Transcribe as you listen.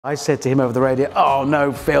I said to him over the radio, "Oh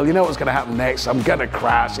no, Phil, you know what's going to happen next? I'm going to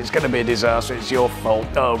crash. It's going to be a disaster. It's your fault.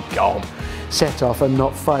 Oh God." Set off, and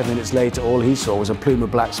not 5 minutes later, all he saw was a plume of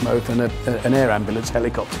black smoke and an air ambulance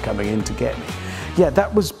helicopter coming in to get me. Yeah,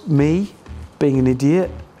 that was me being an idiot,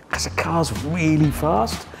 because the car's really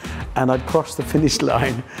fast, and I'd crossed the finish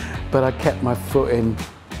line, but I kept my foot in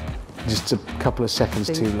just a couple of seconds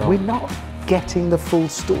too long. We're not getting the full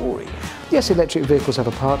story. Yes, electric vehicles have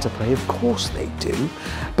a part to play, of course they do,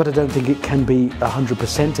 but I don't think it can be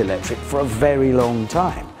 100% electric for a very long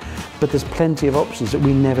time. But there's plenty of options that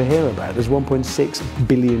we never hear about. There's 1.6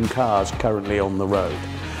 billion cars currently on the road,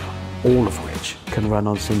 all of which can run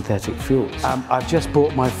on synthetic fuels. I've just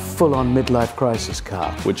bought my full-on midlife crisis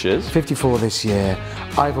car. Which is? 54 this year.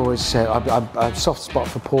 I've always said, I have a soft spot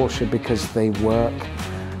for Porsche because they work,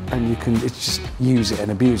 and you can just use it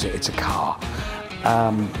and abuse it. It's a car.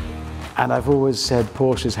 And I've always said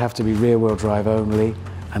Porsches have to be rear-wheel drive only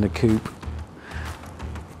and a coupe.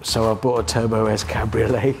 So I bought a Turbo S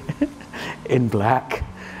Cabriolet in black,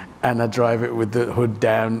 and I drive it with the hood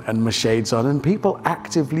down and my shades on, and people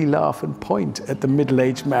actively laugh and point at the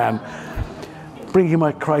middle-aged man bringing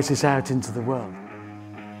my crisis out into the world.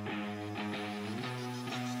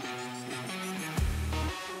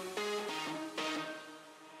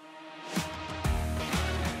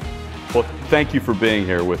 Well, thank you for being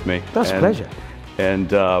here with me. That's a pleasure.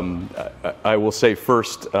 And I will say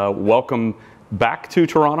first, welcome back to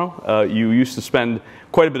Toronto. You used to spend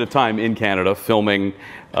quite a bit of time in Canada filming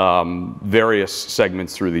various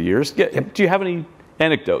segments through the years. Do you have any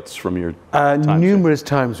anecdotes from your time? Numerous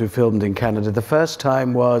times we filmed in Canada. The first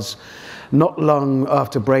time was not long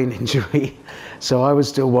after brain injury, so I was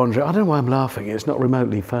still wondering. I don't know why I'm laughing. It's not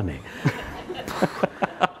remotely funny.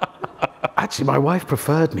 Actually, my wife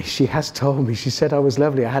preferred me. She has told me. She said I was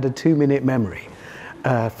lovely. I had a 2-minute memory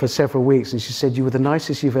for several weeks, and she said, "You were the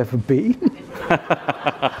nicest you've ever been."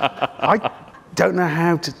 I don't know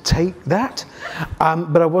how to take that,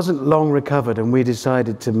 but I wasn't long recovered, and we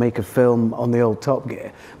decided to make a film on the old Top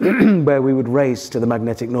Gear where we would race to the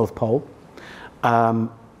magnetic North Pole.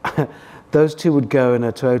 Those two would go in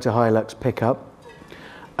a Toyota Hilux pickup,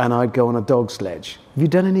 and I'd go on a dog sledge. Have you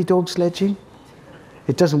done any dog sledging?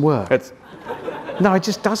 It doesn't work. No, it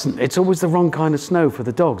just doesn't. It's always the wrong kind of snow for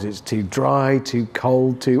the dogs. It's too dry, too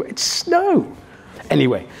cold, it's snow.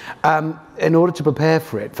 Anyway, in order to prepare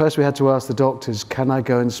for it, first we had to ask the doctors, can I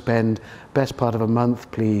go and spend best part of a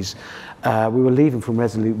month, please? We were leaving from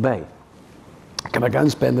Resolute Bay. Can I go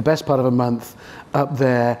and spend the best part of a month up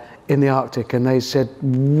there in the Arctic? And they said,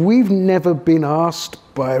 we've never been asked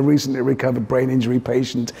by a recently recovered brain injury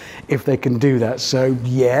patient if they can do that. So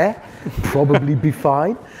yeah, probably be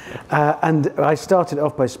fine. And I started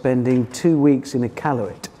off by spending 2 weeks in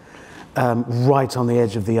Iqaluit, right on the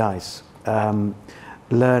edge of the ice,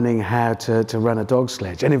 learning how to run a dog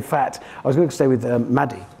sledge. And in fact, I was going to stay with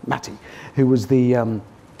Matty, who was the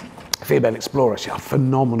female explorer. She's a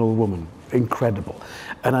phenomenal woman, incredible.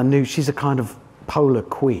 And I knew she's a kind of polar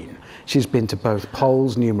queen. She's been to both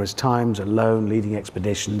poles numerous times, alone, leading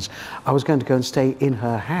expeditions. I was going to go and stay in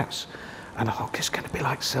her house. And I thought, it's going to be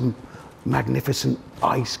like some magnificent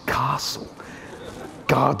ice castle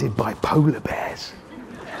guarded by polar bears.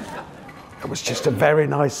 It was just a very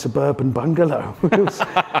nice suburban bungalow. It was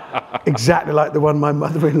exactly like the one my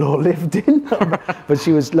mother-in-law lived in. But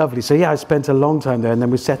she was lovely. So yeah, I spent a long time there, and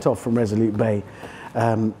then we set off from Resolute Bay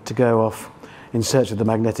to go off in search of the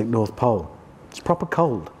magnetic North Pole. It's proper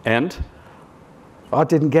cold. And? I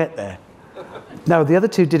didn't get there. No, the other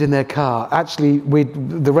two did in their car. Actually,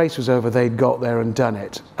 the race was over, they'd got there and done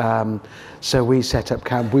it. So we set up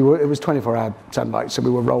camp. It was 24-hour sunlight, so we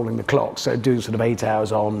were rolling the clock, so do sort of 8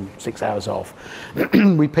 hours on, 6 hours off.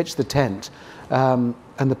 We pitched the tent, and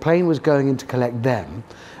the plane was going in to collect them,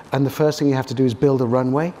 and the first thing you have to do is build a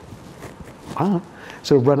runway.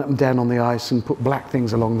 So run up and down on the ice and put black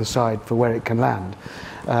things along the side for where it can land.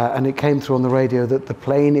 And it came through on the radio that the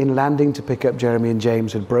plane in landing to pick up Jeremy and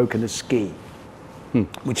James had broken a ski,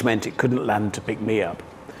 which meant it couldn't land to pick me up.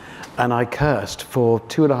 And I cursed for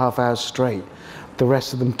 2.5 hours straight. The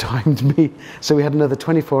rest of them timed me. So we had another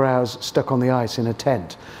 24 hours stuck on the ice in a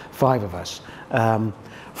tent, 5 of us.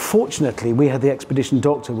 Fortunately, we had the expedition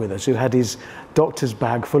doctor with us, who had his doctor's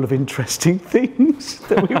bag full of interesting things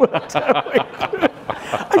that we worked our way through.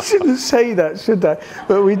 I shouldn't say that, should I?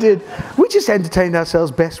 But we did. We just entertained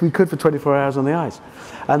ourselves best we could for 24 hours on the ice.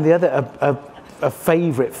 And the other, a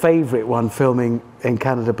favourite one filming in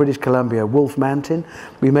Canada, British Columbia, Wolf Mountain.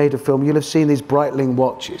 We made a film. You'll have seen these Breitling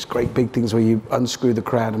watches, great big things where you unscrew the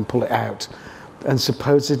crown and pull it out. And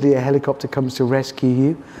supposedly a helicopter comes to rescue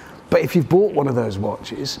you. But if you've bought one of those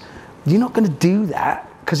watches, you're not going to do that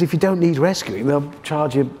because if you don't need rescuing, they'll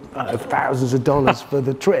charge you thousands of dollars for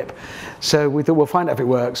the trip. So we thought, we'll find out if it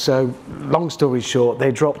works. So long story short,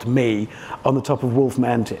 they dropped me on the top of Wolf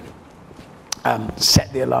Mountain,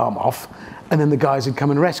 set the alarm off, and then the guys would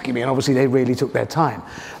come and rescue me, and obviously they really took their time.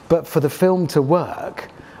 But for the film to work,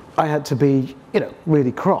 I had to be,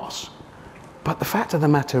 really cross. But the fact of the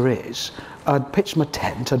matter is, I'd pitched my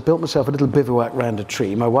tent, I'd built myself a little bivouac round a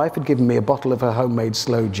tree, my wife had given me a bottle of her homemade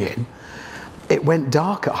sloe gin. It went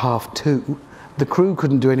dark at 2:30. The crew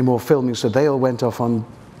couldn't do any more filming, so they all went off on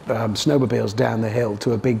snowmobiles down the hill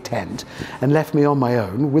to a big tent and left me on my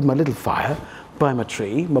own with my little fire by my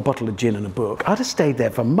tree, my bottle of gin and a book. I'd have stayed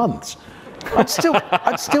there for months. I'd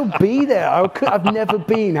still be there. I've never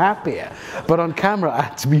been happier. But on camera, I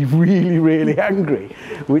had to be really, really angry,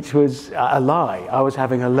 which was a lie. I was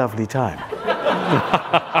having a lovely time.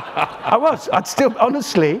 I was. I'd still,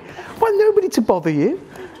 honestly, well, nobody to bother you.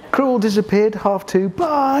 Crew all disappeared, 2:30,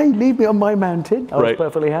 bye, leave me on my mountain. I was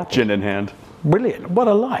perfectly happy. Gin in hand. Brilliant. What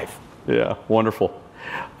a life. Yeah, wonderful.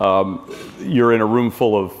 You're in a room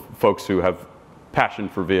full of folks who have passion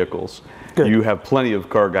for vehicles. Good. You have plenty of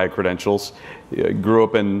car guy credentials. You grew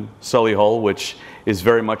up in Solihull, which is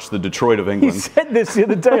very much the Detroit of England. You said this the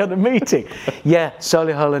other day on a meeting. Yeah,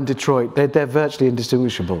 Solihull and Detroit, they're virtually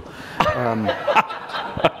indistinguishable.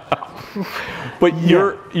 But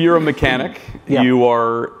you're a mechanic. Yeah. You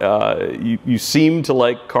are you seem to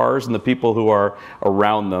like cars and the people who are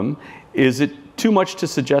around them. Is it too much to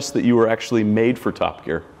suggest that you were actually made for Top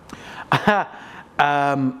Gear?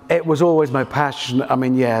 It was always my passion. I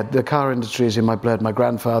mean, yeah, the car industry is in my blood. My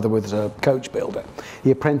grandfather was a coach builder.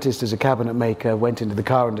 He apprenticed as a cabinet maker, went into the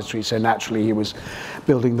car industry, so naturally he was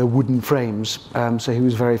building the wooden frames. So he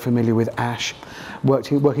was very familiar with ash.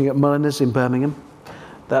 Working at Mulliners in Birmingham.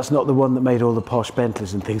 That's not the one that made all the posh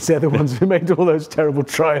Bentleys and things. They're the ones who made all those terrible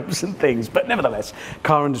Triumphs and things. But nevertheless,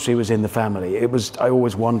 car industry was in the family. I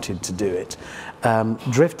always wanted to do it.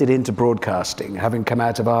 Drifted into broadcasting, having come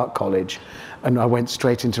out of art college, and I went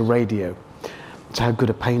straight into radio. That's how good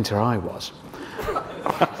a painter I was.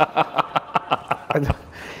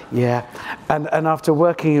 Yeah, and after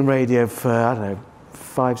working in radio for, I don't know,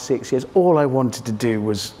 5, 6 years, all I wanted to do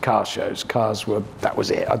was car shows. That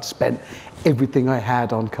was it. I'd spent everything I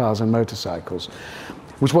had on cars and motorcycles,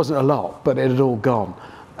 which wasn't a lot, but it had all gone.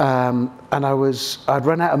 And I'd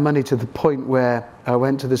run out of money to the point where I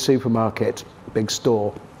went to the supermarket, big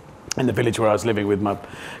store, in the village where I was living with my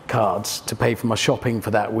cards to pay for my shopping for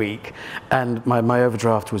that week. And my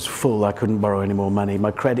overdraft was full. I couldn't borrow any more money.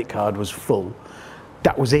 My credit card was full.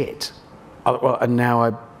 That was it. And now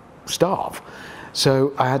I starve.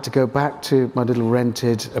 So I had to go back to my little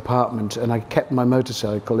rented apartment, and I kept my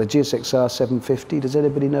motorcycle, a GSXR 750. Does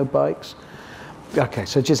anybody know bikes? Okay,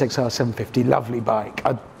 so GSXR 750, lovely bike.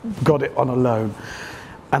 I got it on a loan,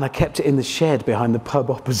 and I kept it in the shed behind the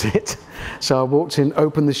pub opposite. So I walked in,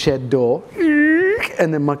 opened the shed door,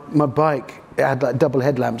 and then my bike, it had like double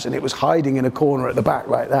headlamps, and it was hiding in a corner at the back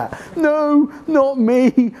like that. No, not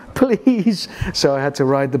me, please. So I had to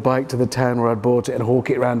ride the bike to the town where I'd bought it and hawk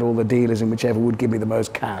it around all the dealers, and whichever would give me the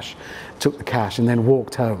most cash. Took the cash and then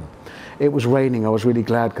walked home. It was raining. I was really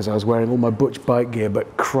glad because I was wearing all my butch bike gear,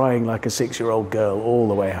 but crying like a 6-year-old girl all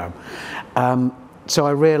the way home. So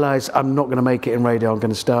I realized I'm not going to make it in radio, I'm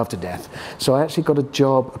going to starve to death. So I actually got a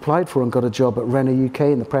job, applied for and got a job at Renault UK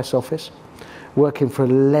in the press office, working for a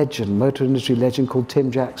legend, motor industry legend called Tim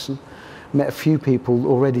Jackson. Met a few people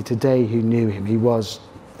already today who knew him. He was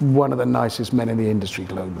one of the nicest men in the industry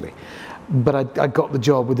globally. But I got the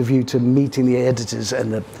job with a view to meeting the editors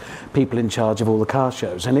and the people in charge of all the car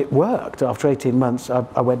shows. And it worked. After 18 months,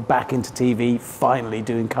 I went back into TV, finally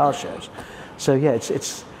doing car shows. So yeah,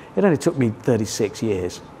 it only took me 36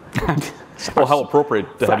 years. Well, how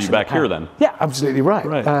appropriate to have you back here then? Yeah, absolutely right.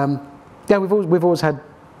 Yeah, we've always had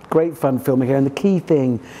great fun filming here, and the key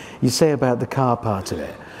thing you say about the car part of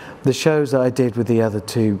it, the shows that I did with the other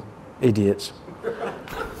two idiots,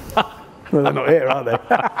 well, they're not here, are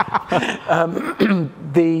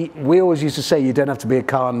they? We always used to say you don't have to be a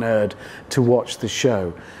car nerd to watch the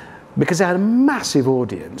show, because it had a massive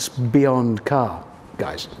audience beyond car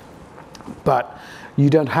guys. But you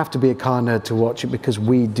don't have to be a car nerd to watch it, because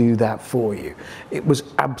we do that for you. It was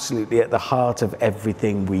absolutely at the heart of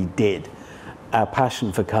everything we did. Our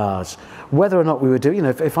passion for cars, whether or not we were doing,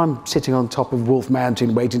 if I'm sitting on top of Wolf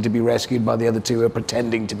Mountain waiting to be rescued by the other two who are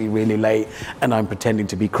pretending to be really late and I'm pretending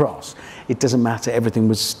to be cross, it doesn't matter. Everything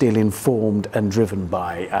was still informed and driven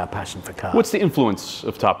by our passion for cars. What's the influence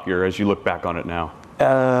of Top Gear as you look back on it now?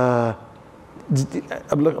 I'm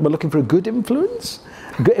looking for a good influence?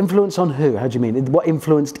 Good influence on who? How do you mean? What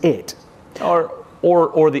influenced it? Or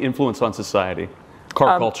the influence on society?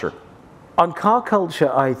 Car culture. On car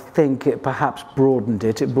culture, I think it perhaps broadened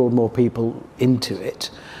it. It brought more people into it.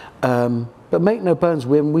 But make no bones,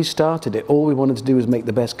 when we started it, all we wanted to do was make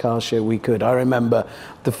the best car show we could. I remember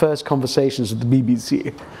the first conversations with the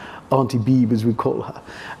BBC, Auntie Beeb as we call her,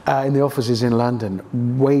 in the offices in London,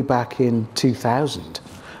 way back in 2000,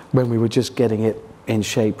 when we were just getting it in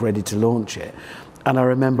shape, ready to launch it. And I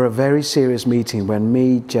remember a very serious meeting when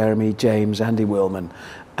me, Jeremy, James, Andy Willman,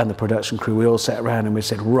 and the production crew, we all sat around and we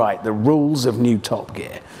said, right, the rules of new Top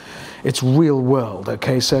Gear. It's real world,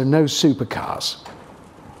 okay, so no supercars.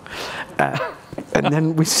 And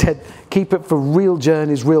then we said, keep it for real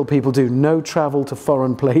journeys real people do, no travel to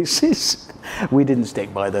foreign places. We didn't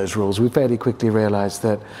stick by those rules. We fairly quickly realized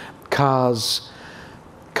that cars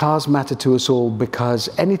matter to us all, because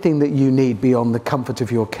anything that you need beyond the comfort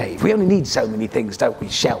of your cave, we only need so many things, don't we?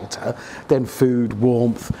 Shelter, then food,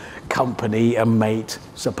 warmth, company, a mate,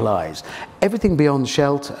 supplies. Everything beyond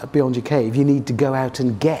shelter, beyond your cave, you need to go out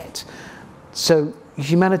and get. So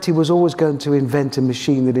humanity was always going to invent a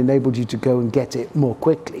machine that enabled you to go and get it more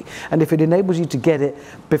quickly. And if it enables you to get it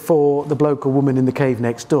before the bloke or woman in the cave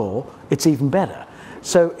next door, it's even better.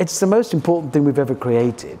 So it's the most important thing we've ever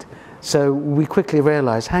created. So we quickly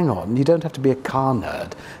realized, hang on, you don't have to be a car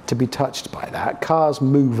nerd to be touched by that. Cars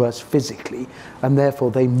move us physically, and therefore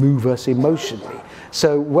they move us emotionally.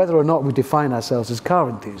 So whether or not we define ourselves as car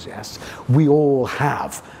enthusiasts, we all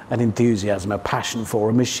have an enthusiasm, a passion for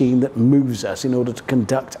a machine that moves us in order to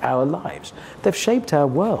conduct our lives. They've shaped our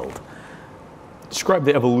world. Describe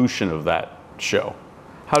the evolution of that show.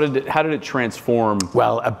 How did it transform?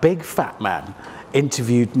 Well, a big fat man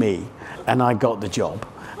interviewed me, and I got the job.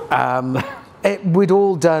 We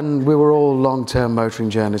were all long-term motoring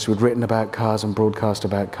journalists. We'd written about cars and broadcast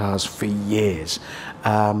about cars for years.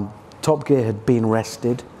 Top Gear had been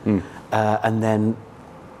rested, and then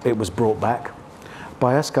it was brought back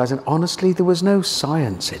by us guys. And honestly, there was no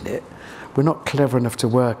science in it. We're not clever enough to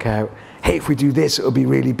work out, hey, if we do this, it'll be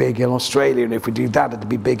really big in Australia, and if we do that, it'll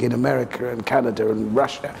be big in America and Canada and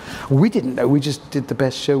Russia. We didn't know. We just did the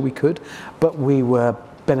best show we could, but we were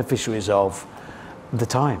beneficiaries of the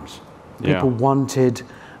times. People wanted,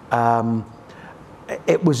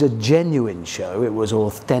 it was a genuine show, it was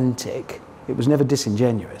authentic, it was never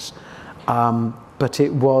disingenuous, but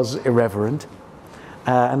it was irreverent,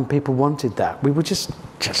 and people wanted that. We were just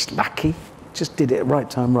lucky, just did it at right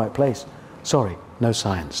time, right place. Sorry, no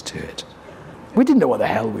science to it. We didn't know what the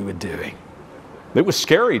hell we were doing. It was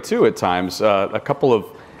scary too at times. A couple of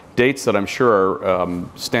dates that I'm sure are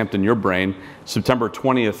stamped in your brain. September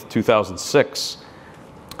 20th, 2006.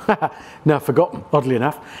 No, forgotten, oddly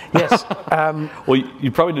enough. Yes. Well, you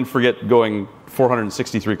probably didn't forget going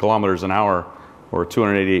 463 kilometers an hour or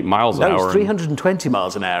 288 miles an hour. No, it was 320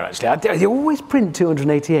 miles an hour, actually. They always print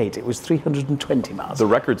 288. It was 320 miles. The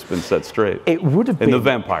record's been set straight. It would have been. In the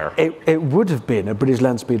Vampire. It would have been a British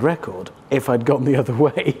land speed record if I'd gone the other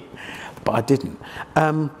way, but I didn't.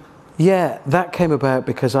 Yeah, that came about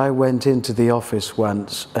because I went into the office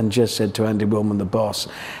once and just said to Andy Willman, the boss,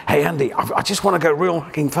 hey, Andy, I just want to go real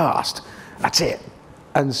fucking fast. That's it.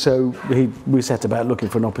 And so we set about looking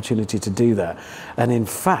for an opportunity to do that. And in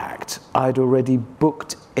fact, I'd already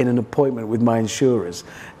booked in an appointment with my insurers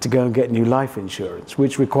to go and get new life insurance,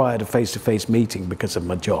 which required a face-to-face meeting because of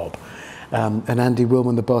my job. And Andy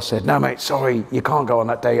Willman, the boss, said, no, mate, sorry, you can't go on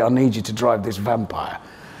that day. I need you to drive this Vampire.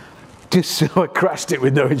 Just so I crashed it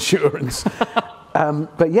with no insurance.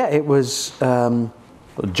 But yeah, it was... a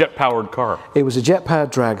jet-powered car. It was a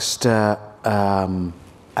jet-powered dragster,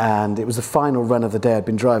 and it was the final run of the day. I'd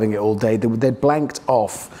been driving it all day. They'd blanked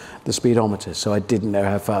off the speedometer, so I didn't know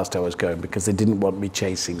how fast I was going because they didn't want me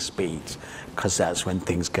chasing speeds, because that's when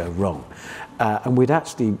things go wrong. And we'd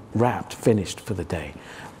actually finished for the day.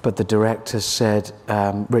 But the director said,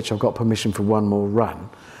 Rich, I've got permission for one more run.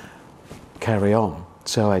 Carry on.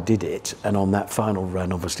 So I did it, and on that final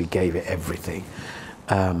run, obviously gave it everything.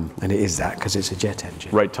 And it is that, because it's a jet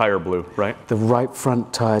engine. Right tire blew, right? The right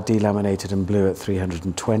front tire delaminated and blew at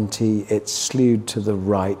 320. It slewed to the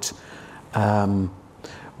right.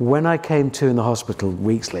 When I came to in the hospital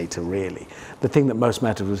weeks later, really, the thing that most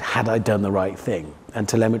mattered was, had I done the right thing? And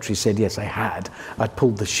telemetry said, yes, I had. I'd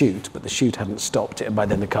pulled the chute, but the chute hadn't stopped it, and by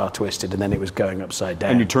then the car twisted, and then it was going upside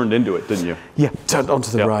down. And you turned into it, didn't you? Yeah, turned onto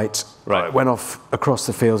the right. Right. Went off across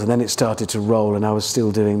the fields, and then it started to roll, and I was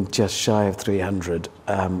still doing just shy of 300,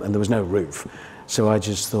 and there was no roof. So I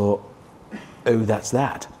just thought, oh, that's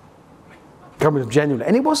that. Coming genuinely.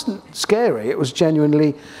 And it wasn't scary. It was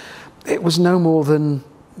genuinely, it was no more than,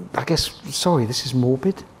 I guess, sorry, this is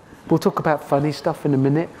morbid. We'll talk about funny stuff in a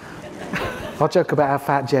minute. I'll joke about how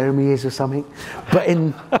fat Jeremy is or something, but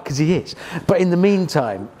because he is. But in the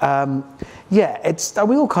meantime, yeah,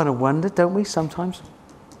 we all kind of wonder, don't we, sometimes?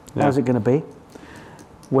 Yeah. How's it going to be?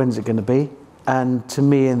 When's it going to be? And to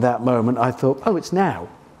me, in that moment, I thought, oh, it's now.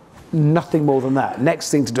 Nothing more than that.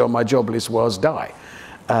 Next thing to do on my job list was die,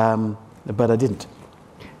 but I didn't.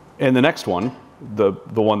 And the next one, the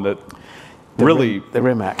one that really the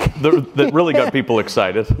Rimac that really got people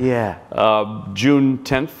excited. Yeah. June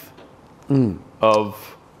 10th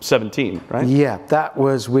of 17, right? Yeah, that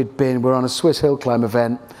was we're on a Swiss hill climb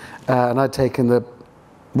event, and I'd taken the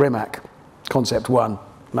Rimac Concept 1,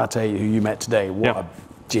 Mate, who you met today. What a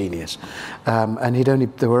genius! And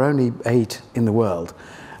there were only 8 in the world,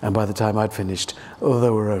 and by the time I'd finished,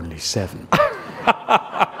 there were only 7.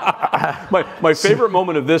 My favorite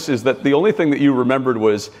moment of this is that the only thing that you remembered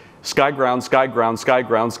was sky ground, sky ground, sky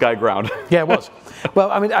ground, sky ground. Yeah, it was.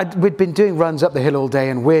 Well, I mean, we'd been doing runs up the hill all day,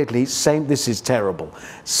 and weirdly, this is terrible,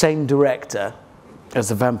 same director as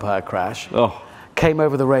the Vampire Crash. Oh. Came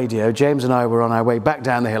over the radio. James and I were on our way back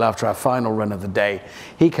down the hill after our final run of the day.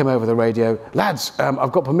 He came over the radio, lads,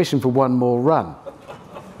 I've got permission for one more run.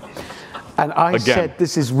 And I said,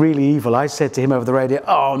 this is really evil. I said to him over the radio,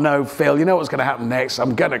 oh no, Phil, you know what's going to happen next?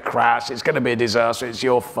 I'm going to crash. It's going to be a disaster. It's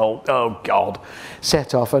your fault. Oh God.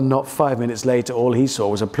 Set off, and not 5 minutes later, all he saw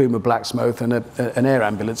was a plume of black smoke and an air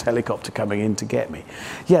ambulance helicopter coming in to get me.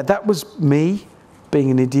 Yeah, that was me being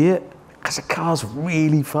an idiot, because the car's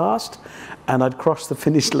really fast, and I'd crossed the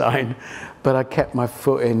finish line, but I kept my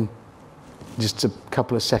foot in just a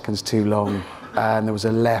couple of seconds too long, and there was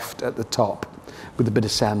a left at the top with a bit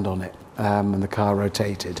of sand on it. And the car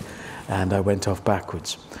rotated, and I went off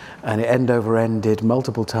backwards, and it end-over-ended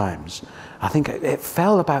multiple times. I think it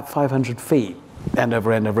fell about 500 feet, end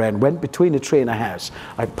over end over end, went between a tree and a house.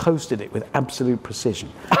 I posted it with absolute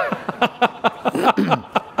precision.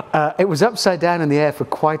 It was upside down in the air for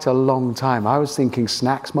quite a long time. I was thinking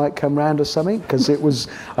snacks might come round or something, because it was,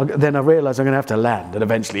 then I realized I'm going to have to land, and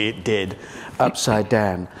eventually it did, upside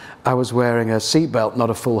down. I was wearing a seatbelt,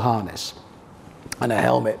 not a full harness, and a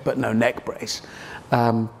helmet, but no neck brace.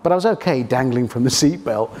 But I was okay dangling from the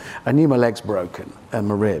seatbelt. I knew my leg's broken and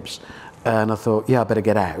my ribs. And I thought, yeah, I better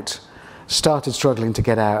get out. Started struggling to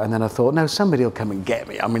get out, and then I thought, no, somebody will come and get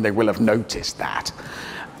me. I mean, they will have noticed that.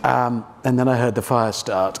 And then I heard the fire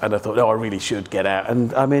start, and I thought, oh, I really should get out.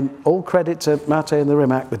 And I mean, all credit to Mate and the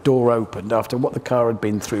Rimac, the door opened after what the car had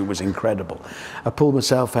been through was incredible. I pulled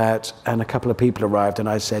myself out, and a couple of people arrived, and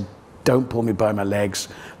I said, don't pull me by my legs,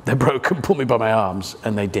 they're broken, pull me by my arms,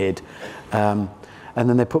 and they did. And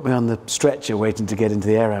then they put me on the stretcher waiting to get into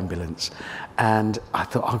the air ambulance. And I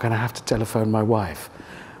thought, I'm going to have to telephone my wife.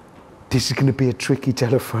 This is going to be a tricky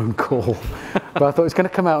telephone call. But I thought it's going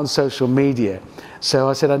to come out on social media. So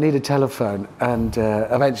I said, I need a telephone. And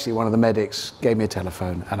eventually one of the medics gave me a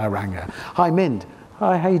telephone, and I rang her. Hi, Mind.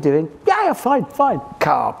 Hi, how you doing? Yeah, fine, fine.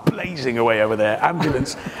 Car blazing away over there.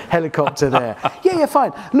 Ambulance, helicopter there. Yeah,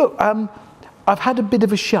 fine. Look, I've had a bit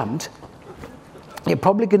of a shunt. You're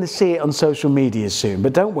probably going to see it on social media soon,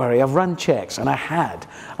 but don't worry, I've run checks, and I had.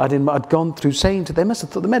 I'd gone through saying to them,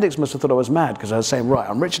 the medics must have thought I was mad, because I was saying, right,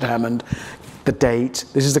 I'm Richard Hammond, the date,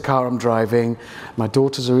 this is the car I'm driving, my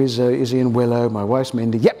daughters are Izzy and Willow, my wife's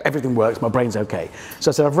Mindy, yep, everything works, my brain's okay.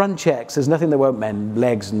 So I said, I've run checks, there's nothing that won't mend,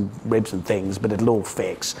 legs and ribs and things, but it'll all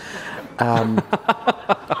fix. And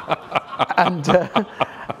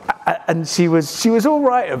she was all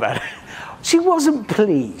right about it. She wasn't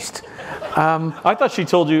pleased. I thought she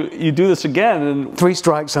told you, you do this again, and 3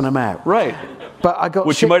 strikes and I'm out. Right. But I got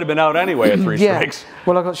which you might have been out anyway at 3 strikes.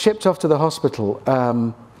 Well, I got shipped off to the hospital,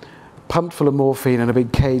 pumped full of morphine and a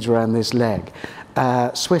big cage around this leg.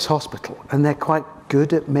 Swiss hospital, and they're quite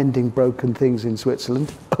good at mending broken things in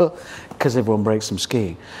Switzerland, because everyone breaks them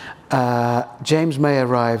skiing. James May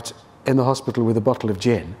arrived in the hospital with a bottle of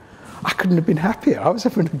gin. I couldn't have been happier. I was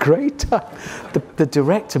having a great time. The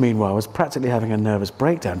director, meanwhile, was practically having a nervous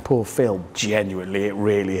breakdown. Poor Phil, genuinely, it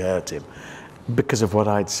really hurt him. Because of what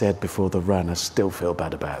I'd said before the run, I still feel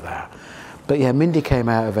bad about that. But yeah, Mindy came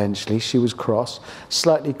out eventually. She was cross,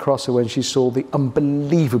 slightly crosser when she saw the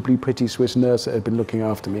unbelievably pretty Swiss nurse that had been looking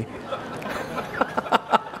after me.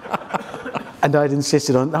 And I'd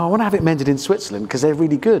insisted on, I want to have it mended in Switzerland because they're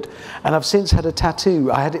really good. And I've since had a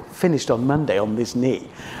tattoo. I had it finished on Monday on this knee.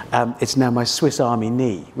 It's now my Swiss Army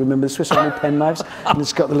knee. Remember the Swiss Army penknives? And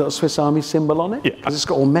it's got the little Swiss Army symbol on it? Because it's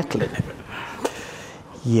got all metal in it.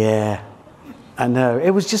 Yeah, I know.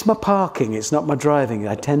 It was just my parking. It's not my driving.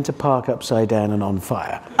 I tend to park upside down and on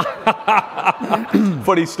fire.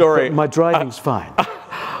 Funny story. But my driving's fine.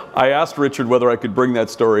 I asked Richard whether I could bring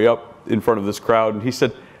that story up in front of this crowd, and he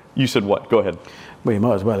said, You said what? Go ahead. Well, you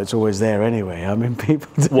might as well. It's always there anyway. I mean,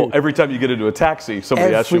 people do. Well, every time you get into a taxi,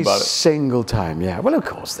 somebody asks you about it. Every single time, yeah. Well, of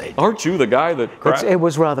course they do. Aren't you the guy that crashed? It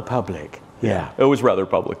was rather public, yeah. It was rather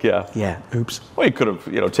public, yeah. Yeah, oops. Well, you could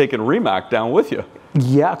have, taken Rimac down with you.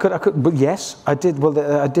 Yeah, I could, but yes, I did. Well,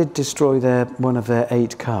 I did destroy one of their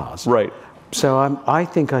 8 cars. Right. So I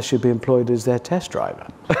think I should be employed as their test driver.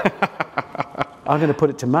 I'm going to put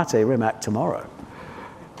it to Mate Rimac tomorrow.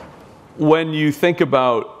 When you think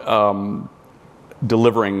about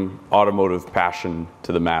delivering automotive passion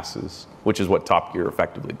to the masses, which is what Top Gear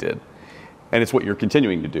effectively did, and it's what you're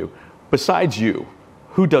continuing to do, besides you,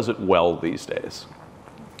 who does it well these days?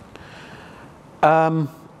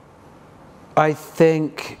 I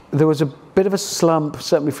think there was a bit of a slump,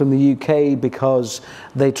 certainly from the UK, because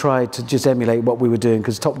they tried to just emulate what we were doing,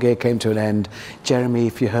 because Top Gear came to an end. Jeremy,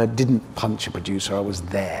 if you heard, didn't punch a producer. I was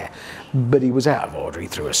there. But he was out of order. He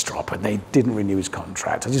threw a strop, and they didn't renew his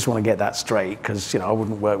contract. I just want to get that straight, because I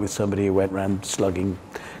wouldn't work with somebody who went around slugging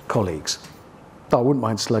colleagues. I wouldn't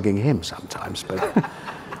mind slugging him sometimes, but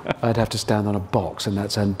I'd have to stand on a box, and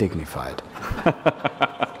that's undignified.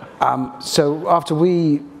 So after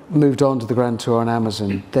we moved on to the Grand Tour on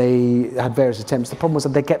Amazon, they had various attempts. The problem was that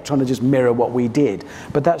they kept trying to just mirror what we did,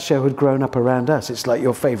 but that show had grown up around us. It's like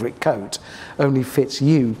your favorite coat only fits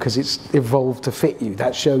you because it's evolved to fit you.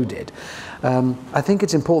 That show did. I think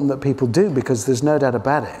it's important that people do, because there's no doubt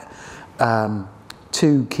about it.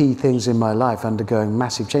 2 key things in my life undergoing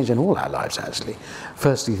massive change, in all our lives actually.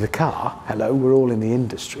 Firstly, the car. Hello, we're all in the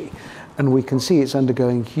industry, and we can see it's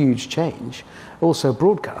undergoing huge change. Also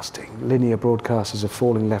broadcasting. Linear broadcasters are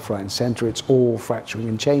falling left, right and centre. It's all fracturing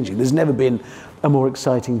and changing. There's never been a more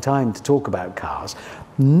exciting time to talk about cars,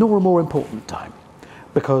 nor a more important time,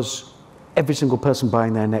 because every single person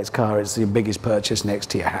buying their next car is the biggest purchase next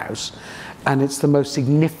to your house, and it's the most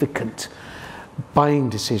significant buying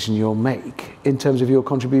decision you'll make in terms of your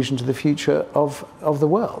contribution to the future of the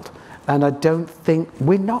world. And I don't think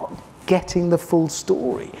we're not getting the full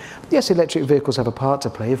story. Yes, electric vehicles have a part to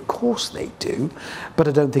play, of course they do, but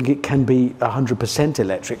I don't think it can be 100%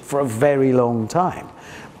 electric for a very long time.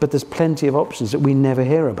 But there's plenty of options that we never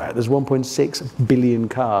hear about. There's 1.6 billion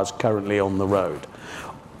cars currently on the road,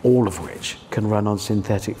 all of which can run on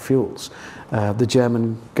synthetic fuels. The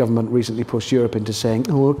German government recently pushed Europe into saying,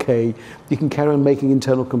 oh, okay, you can carry on making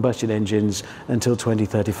internal combustion engines until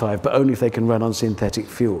 2035, but only if they can run on synthetic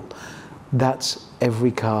fuel. That's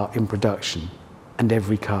every car in production and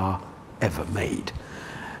every car ever made,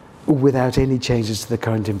 without any changes to the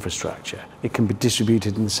current infrastructure. It can be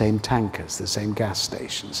distributed in the same tankers, the same gas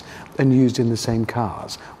stations, and used in the same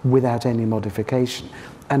cars without any modification,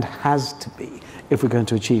 and has to be if we're going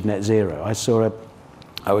to achieve net zero.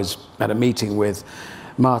 I was at a meeting with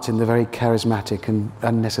Martin, the very charismatic and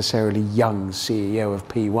unnecessarily young CEO of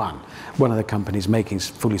P1, one of the companies making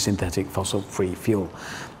fully synthetic fossil-free fuel.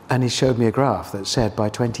 And he showed me a graph that said by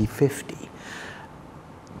 2050,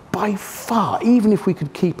 by far, even if we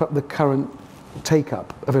could keep up the current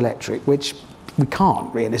take-up of electric, which we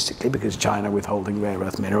can't realistically because China withholding rare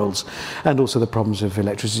earth minerals, and also the problems of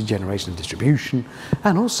electricity generation and distribution,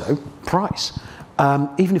 and also price.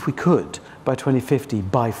 Even if we could, by 2050,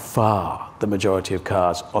 by far, the majority of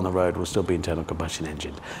cars on the road will still be internal combustion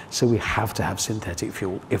engines. So we have to have synthetic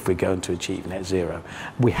fuel if we're going to achieve net zero.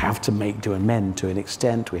 We have to make do and mend to an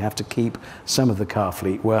extent. We have to keep some of the car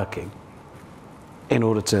fleet working in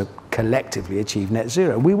order to collectively achieve net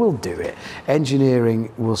zero. We will do it.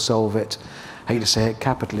 Engineering will solve it. I hate to say it,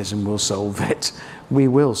 capitalism will solve it. We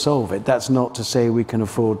will solve it. That's not to say we can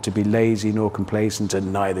afford to be lazy nor complacent,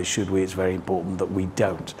 and neither should we. It's very important that we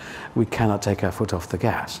don't. We cannot take our foot off the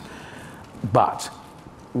gas. But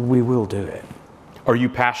we will do it. Are you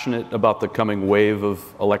passionate about the coming wave of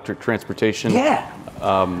electric transportation? Yeah.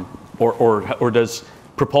 Or does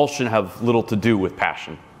propulsion have little to do with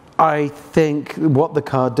passion? I think what the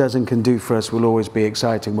car does and can do for us will always be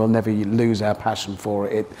exciting. We'll never lose our passion for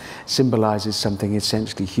it. It symbolises something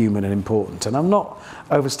essentially human and important. And I'm not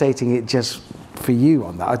overstating it just for you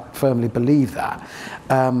on that. I firmly believe that.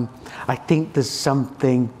 I think there's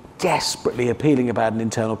something desperately appealing about an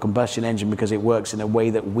internal combustion engine because it works in a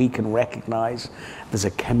way that we can recognise. There's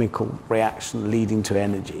a chemical reaction leading to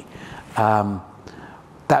energy.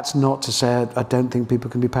 That's not to say I don't think people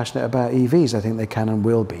can be passionate about EVs. I think they can and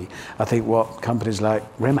will be. I think what companies like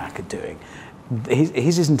Rimac are doing,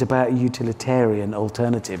 his isn't about a utilitarian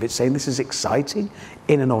alternative. It's saying this is exciting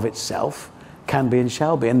in and of itself, can be and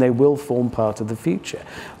shall be, and they will form part of the future.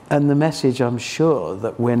 And the message, I'm sure,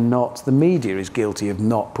 that we're not, the media is guilty of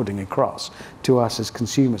not putting across to us as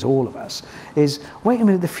consumers, all of us, is, wait a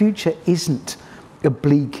minute, the future isn't a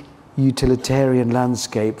bleak utilitarian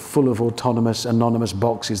landscape full of autonomous, anonymous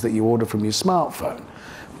boxes that you order from your smartphone.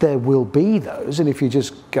 There will be those, and if you're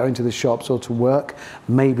just going to the shops or to work,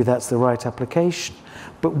 maybe that's the right application.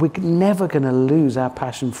 But we're never going to lose our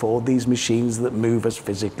passion for these machines that move us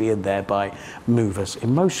physically and thereby move us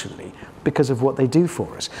emotionally because of what they do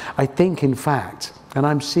for us. I think, in fact, and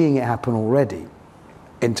I'm seeing it happen already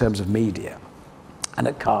in terms of media and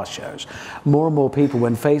at car shows, more and more people,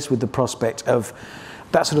 when faced with the prospect of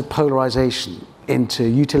that sort of polarization into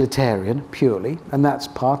utilitarian purely, and that's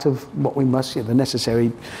part of what we must, the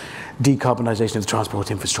necessary decarbonisation of the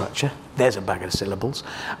transport infrastructure. There's a bag of syllables.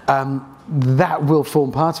 That will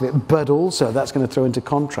form part of it, but also that's going to throw into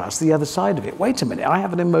contrast the other side of it. Wait a minute, I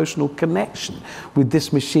have an emotional connection with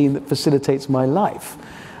this machine that facilitates my life.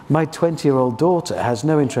 My 20-year-old daughter has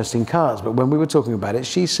no interest in cars, but when we were talking about it,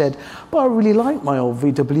 she said, "Well, I really like my old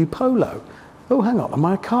VW Polo." Oh, hang on, am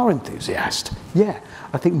I a car enthusiast? Yeah,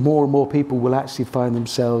 I think more and more people will actually find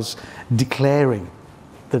themselves declaring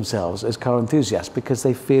themselves as car enthusiasts because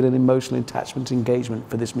they feel an emotional attachment, engagement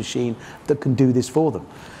for this machine that can do this for them.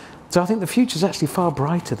 So I think the future is actually far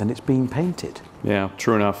brighter than it's being painted. Yeah,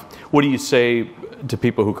 true enough. What do you say to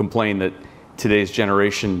people who complain that today's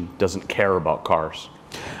generation doesn't care about cars?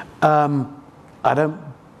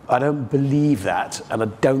 I don't believe that, and I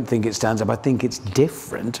don't think it stands up. I think it's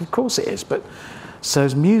different. Of course it is, but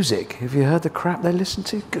so's music. Have you heard the crap they listen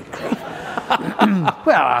to? Good grief.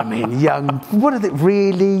 Well, I mean, young, what are they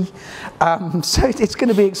really? So it's going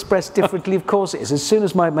to be expressed differently. Of course it is. As soon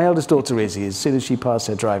as my eldest daughter Izzy, as soon as she passed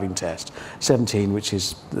her driving test, 17, which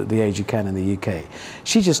is the age you can in the UK,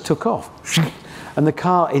 she just took off. And the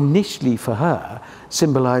car initially for her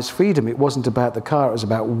symbolised freedom. It wasn't about the car, it was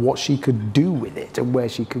about what she could do with it and where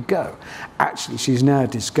she could go. Actually, she's now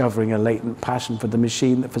discovering a latent passion for the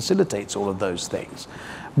machine that facilitates all of those things,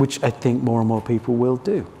 which I think more and more people will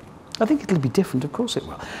do. I think it'll be different, of course it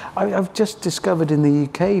will. I've just discovered in the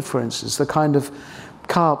UK, for instance, the kind of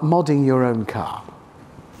car, modding your own car.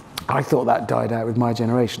 I thought that died out with my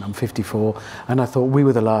generation. I'm 54, and I thought we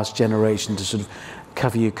were the last generation to sort of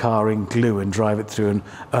cover your car in glue and drive it through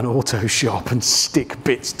an auto shop and stick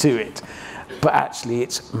bits to it. But actually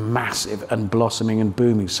it's massive and blossoming and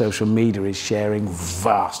booming. Social media is sharing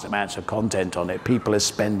vast amounts of content on it. People are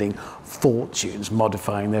spending fortunes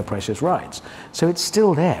modifying their precious rides. So it's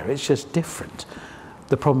still there, it's just different.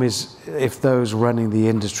 The problem is if those running the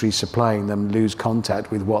industry supplying them lose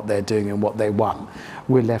contact with what they're doing and what they want,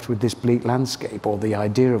 we're left with this bleak landscape or the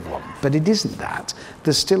idea of one. But it isn't that.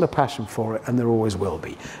 There's still a passion for it and there always will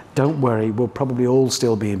be. Don't worry, we'll probably all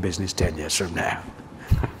still be in business 10 years from now.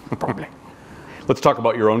 Probably. Let's talk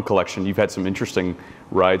about your own collection. You've had some interesting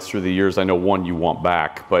rides through the years. I know one you want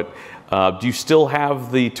back, but do you still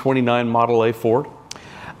have the 29 Model A Ford?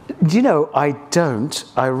 Do you know, I don't.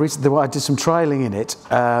 I did some trialing in it.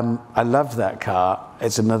 I loved that car.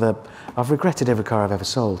 It's another, I've regretted every car I've ever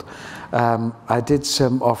sold. I did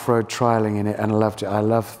some off-road trialing in it and I loved it.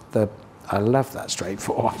 I love that straight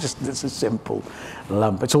four. It's a simple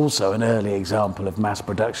lump. It's also an early example of mass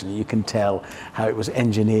production. You can tell how it was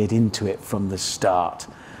engineered into it from the start.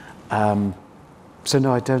 So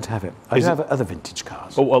no, I don't have it. I do have other vintage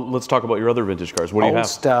cars. Oh, well, let's talk about your other vintage cars. What do you have?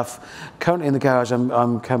 Old stuff. Currently in the garage,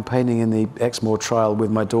 I'm campaigning in the Exmoor trial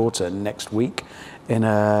with my daughter next week in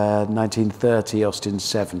a 1930 Austin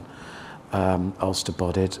 7, Ulster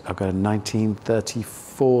bodied. I've got a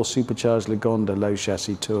 1934 supercharged Lagonda low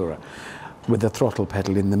chassis Tourer with the throttle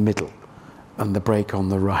pedal in the middle and the brake on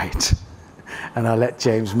the right. And I let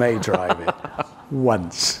James May drive it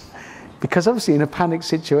once. Because obviously in a panic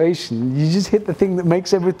situation, you just hit the thing that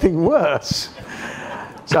makes everything worse.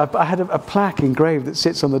 So I had a plaque engraved that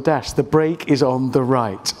sits on the dash, the brake is on the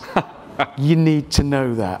right. You need to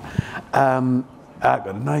know that. I've got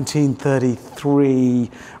a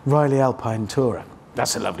 1933 Riley Alpine Tourer.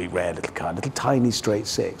 That's a lovely rare little car, little tiny straight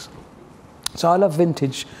six. So I love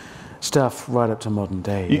vintage stuff right up to modern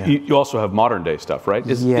day. You also have modern day stuff, right?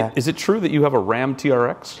 Is it true that you have a Ram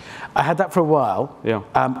TRX? I had that for a while. Yeah.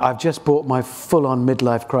 I've just bought my full-on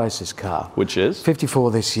midlife crisis car. Which is? 54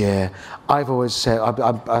 this year. I've always said I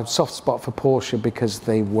have a soft spot for Porsche because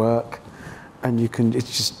they work and you can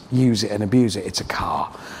just use it and abuse it. It's a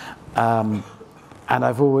car. And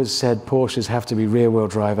I've always said Porsches have to be rear-wheel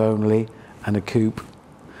drive only and a coupe.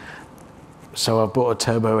 So I've bought a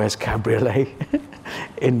Turbo S Cabriolet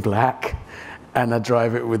in black, and I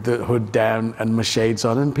drive it with the hood down and my shades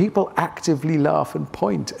on, and people actively laugh and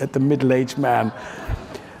point at the middle-aged man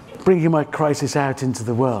bringing my crisis out into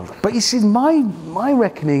the world. But you see, my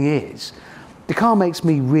reckoning is, the car makes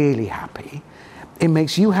me really happy. It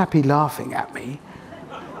makes you happy laughing at me.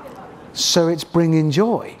 So it's bringing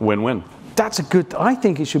joy. Win-win. That's a good, I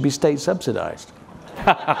think it should be state subsidized.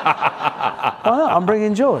 I'm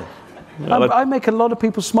bringing joy. I make a lot of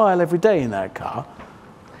people smile every day in that car.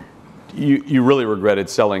 You really regretted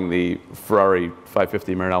selling the Ferrari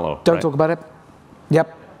 550 Maranello. Don't talk about it.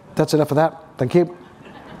 Yep, that's enough of that. Thank you.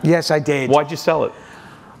 Yes, I did. Why'd you sell it?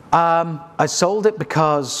 I sold it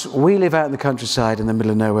because we live out in the countryside in the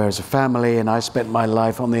middle of nowhere as a family, and I spent my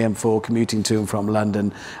life on the M4 commuting to and from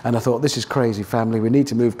London, and I thought, this is crazy, family, we need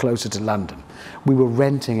to move closer to London. We were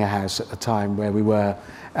renting a house at the time where we were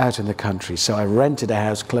out in the country, so I rented a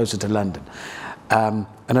house closer to London.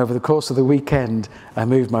 And over the course of the weekend, I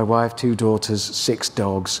moved my wife, 2 daughters, 6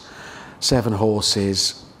 dogs, 7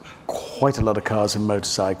 horses, quite a lot of cars and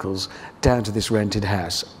motorcycles, down to this rented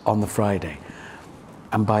house on the Friday.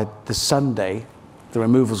 And by the Sunday, the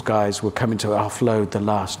removals guys were coming to offload the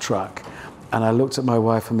last truck. And I looked at my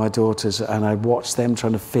wife and my daughters, and I watched them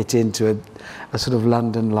trying to fit into a sort of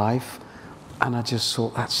London life. And I just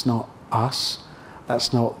thought, that's not us.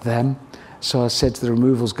 That's not them. So I said to the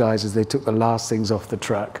removals guys as they took the last things off the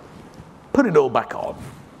truck, put it all back on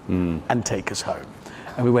and take us home.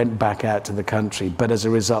 And we went back out to the country. But as a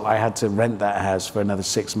result, I had to rent that house for another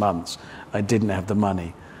 6 months. I didn't have the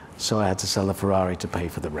money. So I had to sell a Ferrari to pay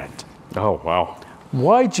for the rent. Oh, wow.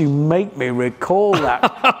 Why'd you make me recall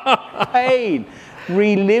that pain?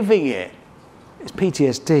 Reliving it. It's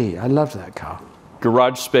PTSD. I loved that car.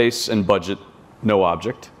 Garage space and budget, no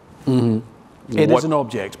object. It is an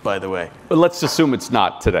object, by the way. But let's assume it's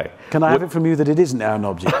not today. Can I have it from you that it isn't now an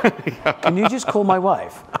object? Can you just call my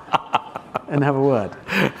wife and have a word?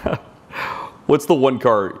 What's the one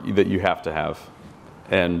car that you have to have,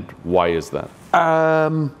 and why is that?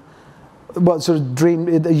 What sort of dream,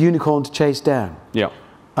 a unicorn to chase down? Yeah.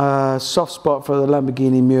 Soft spot for the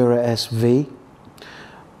Lamborghini Miura SV.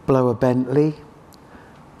 Blower Bentley.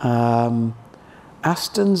 Aston's,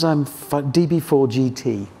 DB4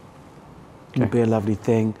 GT. Would be a lovely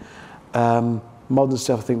thing. Modern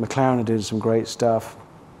stuff, I think McLaren are doing some great stuff.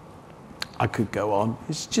 I could go on.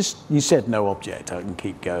 It's just, you said no object, I can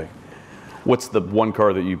keep going. What's the one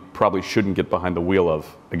car that you probably shouldn't get behind the wheel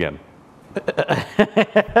of again?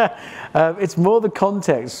 It's more the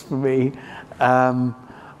context for me.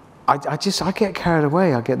 I get carried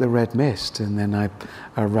away. I get the red mist, and then I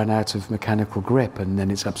run out of mechanical grip, and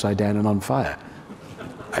then it's upside down and on fire.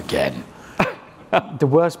 Again. The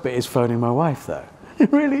worst bit is phoning my wife, though.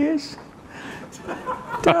 It really is.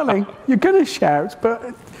 Darling, you're going to shout,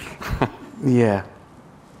 but... Yeah.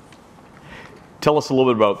 Tell us a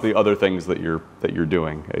little bit about the other things that you're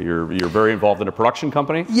doing. You're very involved in a production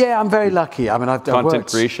company? Yeah, I'm very lucky. I mean, I've Content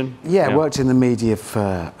creation? Yeah, I worked in the media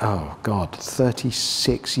for,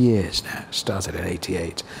 36 years now. Started in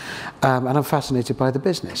 '88. And I'm fascinated by the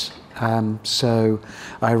business. So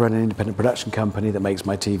I run an independent production company that makes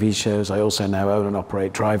my TV shows. I also now own and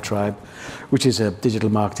operate Drive Tribe, which is a digital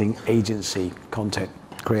marketing agency, content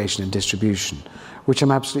creation and distribution, which I'm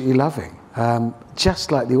absolutely loving.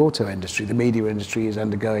 Just like the auto industry, the media industry is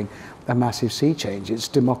undergoing a massive sea change. It's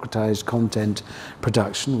democratized content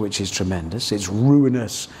production, which is tremendous. It's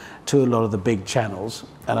ruinous to a lot of the big channels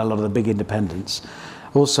and a lot of the big independents.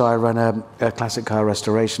 Also, I run a classic car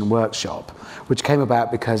restoration workshop, which came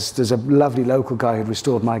about because there's a lovely local guy who'd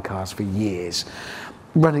restored my cars for years,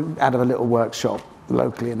 running out of a little workshop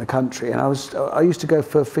locally in the country. And I used to go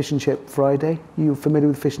for Fish and Chip Friday. You familiar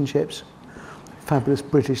with fish and chips? Fabulous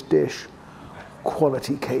British dish.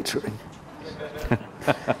 Quality catering.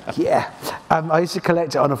 Yeah. I used to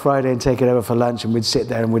collect it on a Friday and take it over for lunch, and we'd sit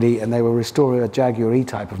there and we'd eat, and they were restoring a Jaguar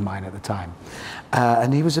E-Type of mine at the time.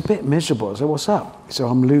 And he was a bit miserable. I said, what's up? So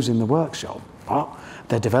I'm losing the workshop. Well,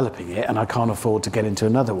 they're developing it, and I can't afford to get into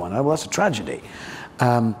another one. Oh, well, that's a tragedy.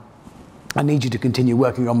 I need you to continue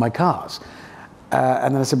working on my cars.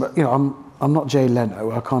 And then I said, but you know, I'm not Jay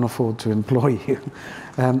Leno. I can't afford to employ you.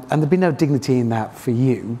 And there'd be no dignity in that for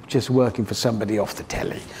you, just working for somebody off the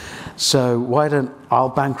telly. So why don't I'll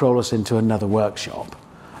bankroll us into another workshop.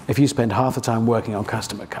 If you spend half the time working on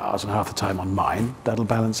customer cars and half the time on mine, that'll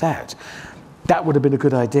balance out. That would have been a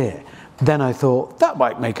good idea. Then I thought, that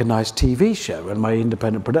might make a nice TV show, and my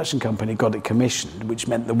independent production company got it commissioned, which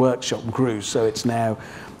meant the workshop grew, so it's now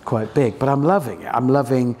quite big. But I'm loving it. I'm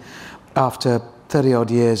loving, after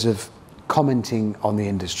 30-odd years of commenting on the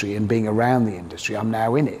industry and being around the industry, I'm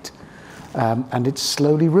now in it. And it's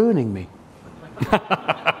slowly ruining me.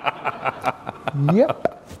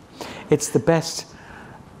 Yep. It's the best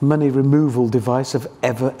money removal device I've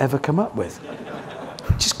ever come up with.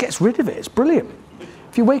 It just gets rid of it. It's brilliant.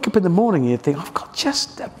 If you wake up in the morning and you think, I've got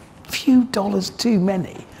just a few dollars too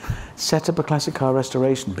many, set up a classic car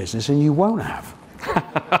restoration business and you won't have.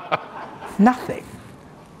 Nothing.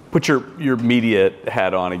 Put your media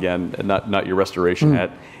hat on again, not your restoration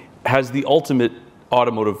hat. Has the ultimate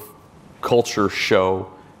automotive culture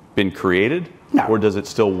show been created? No. Or does it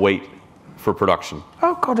still wait for production?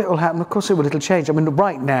 Oh God, it'll happen. Of course it will. It'll change. I mean,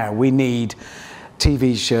 right now we need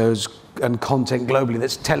TV shows and content globally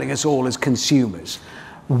that's telling us all as consumers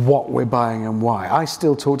what we're buying and why. I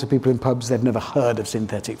still talk to people in pubs, they've never heard of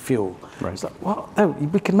synthetic fuel. Right. It's like, well, no,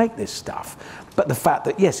 we can make this stuff. But the fact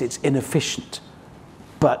that, yes, it's inefficient,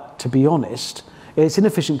 but to be honest, it's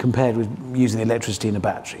inefficient compared with using the electricity in a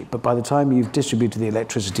battery. But by the time you've distributed the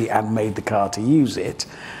electricity and made the car to use it,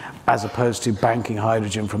 as opposed to banking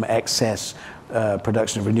hydrogen from excess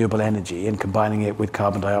production of renewable energy and combining it with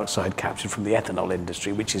carbon dioxide captured from the ethanol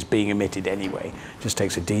industry, which is being emitted anyway, just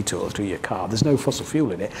takes a detour through your car. There's no fossil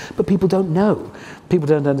fuel in it, but people don't know. People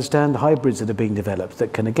don't understand the hybrids that are being developed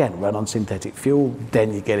that can, again, run on synthetic fuel.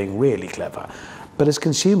 Then you're getting really clever. But as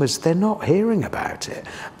consumers, they're not hearing about it.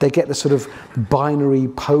 They get the sort of binary,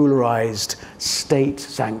 polarized,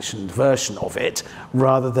 state-sanctioned version of it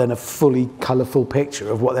rather than a fully colourful picture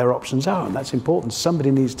of what their options are. And that's important.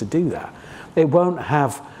 Somebody needs to do that. It won't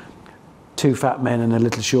have two fat men and a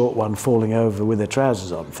little short one falling over with their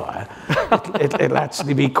trousers on fire. It'll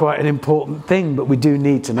actually be quite an important thing, but we do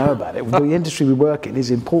need to know about it. The industry we work in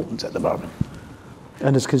is important at the moment.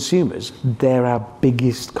 And as consumers, they're our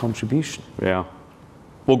biggest contribution. Yeah.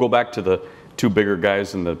 We'll go back to the two bigger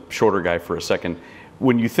guys and the shorter guy for a second.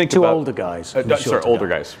 When you think two about older guys, sorry, older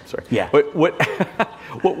guys. Sorry. Yeah. But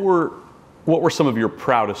what were some of your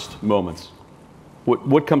proudest moments?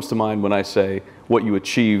 What comes to mind when I say what you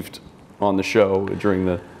achieved on the show during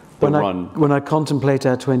the run? When I contemplate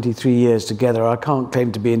our 23 years together, I can't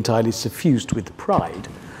claim to be entirely suffused with pride.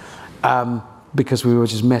 Because we were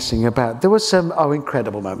just messing about. There were some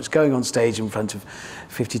incredible moments. Going on stage in front of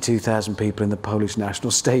 52,000 people in the Polish National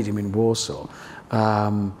Stadium in Warsaw,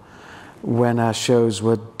 when our shows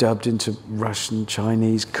were dubbed into Russian,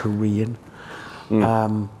 Chinese, Korean,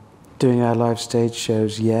 doing our live stage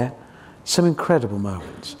shows, some incredible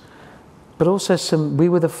moments. But also we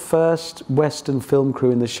were the first Western film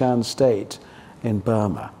crew in the Shan State in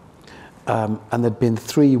Burma. And there'd been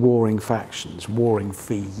 3 warring factions, warring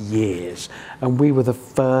for years. And we were the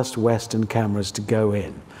first Western cameras to go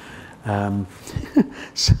in.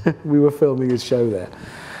 So we were filming a show there.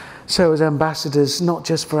 So as ambassadors, not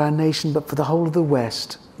just for our nation, but for the whole of the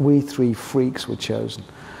West, we 3 freaks were chosen.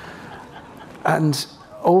 And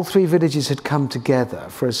all 3 villages had come together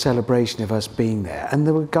for a celebration of us being there. And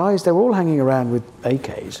there were guys, they were all hanging around with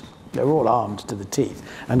AKs. They were all armed to the teeth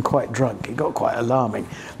and quite drunk. It got quite alarming.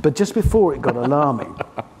 But just before it got alarming,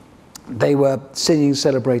 they were singing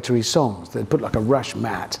celebratory songs. They'd put like a rush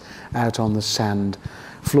mat out on the sand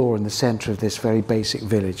floor in the center of this very basic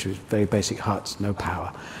village with very basic huts, no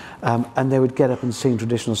power. And they would get up and sing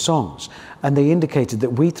traditional songs. And they indicated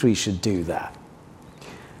that we 3 should do that.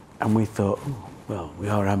 And we thought, oh, well, we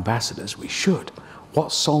are ambassadors, we should.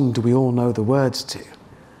 What song do we all know the words to?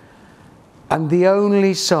 And the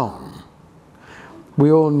only song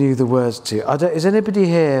we all knew the words to. Is anybody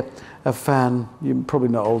here a fan? You're probably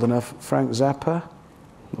not old enough. Frank Zappa?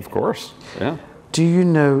 Of course, yeah. Do you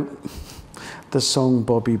know the song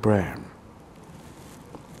Bobby Brown?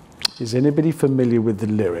 Is anybody familiar with the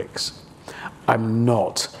lyrics? I'm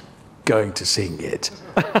not going to sing it.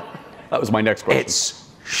 That was my next question. It's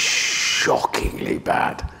shockingly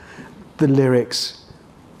bad. The lyrics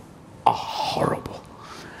are horrible.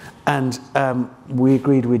 And we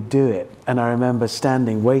agreed we'd do it. And I remember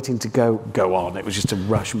standing, waiting to go on. It was just a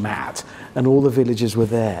rush mat. And all the villagers were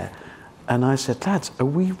there. And I said, lads, are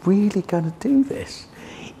we really going to do this?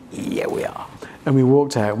 Yeah, we are. And we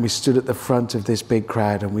walked out and we stood at the front of this big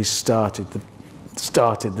crowd and we started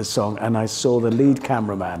the song. And I saw the lead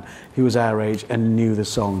cameraman, who was our age and knew the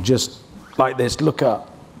song, just like this, look up.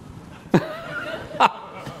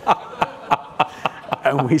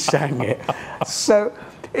 And we sang it. So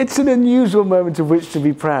it's an unusual moment of which to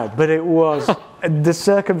be proud, but it was the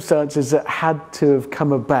circumstances that had to have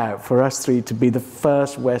come about for us 3 to be the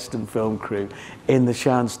first Western film crew in the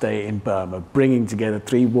Shan State in Burma, bringing together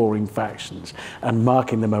 3 warring factions and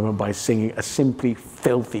marking the moment by singing a simply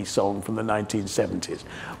filthy song from the 1970s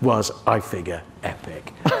was, I figure,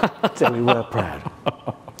 epic. So we were proud.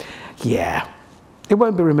 Yeah. It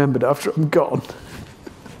won't be remembered after I'm gone.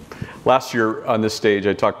 Last year on this stage,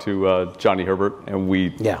 I talked to Johnny Herbert, and we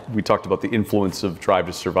talked about the influence of Drive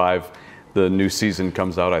to Survive. The new season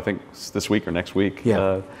comes out, I think, this week or next week.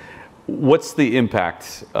 Yeah. What's the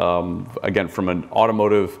impact, again, from an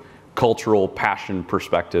automotive, cultural, passion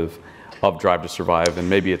perspective of Drive to Survive? And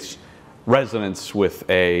maybe it's resonance with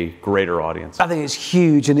a greater audience? I think it's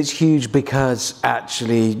huge, and it's huge because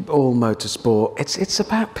actually all motorsport, it's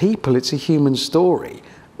about people. It's a human story.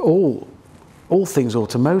 All things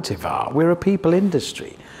automotive are. We're a people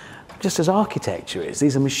industry, just as architecture is.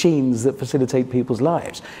 These are machines that facilitate people's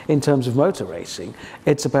lives. In terms of motor racing,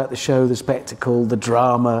 it's about the show, the spectacle, the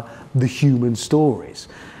drama, the human stories.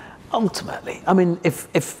 Ultimately, I mean,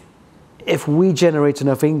 if we generate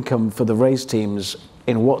enough income for the race teams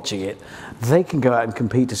in watching it, they can go out and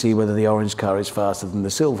compete to see whether the orange car is faster than the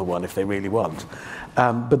silver one if they really want.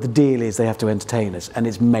 But the deal is they have to entertain us, and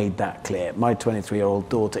it's made that clear. My 23-year-old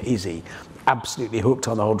daughter, Izzy, absolutely hooked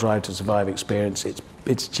on the whole Drive to Survive experience.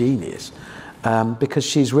 It's genius. Because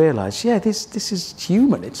she's realised, yeah, this is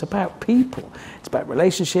human. It's about people. It's about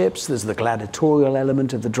relationships. There's the gladiatorial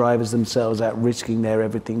element of the drivers themselves out risking their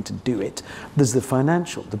everything to do it. There's the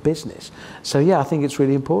financial, the business. So yeah, I think it's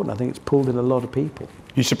really important. I think it's pulled in a lot of people.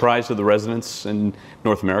 You surprised at the resonance in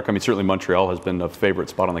North America? I mean, certainly Montreal has been a favorite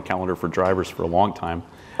spot on the calendar for drivers for a long time.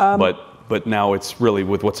 But now it's really,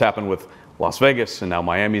 with what's happened with Las Vegas, and now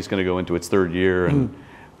Miami's going to go into its third year, and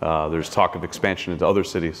there's talk of expansion into other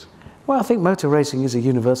cities. Well, I think motor racing is a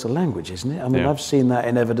universal language, isn't it? I mean, I've seen that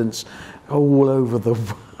in evidence all over the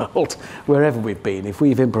world, wherever we've been. If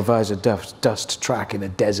we've improvised a dust track in a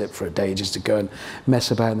desert for a day just to go and mess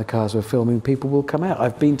about in the cars we're filming, people will come out.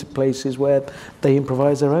 I've been to places where they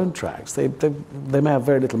improvise their own tracks. They may have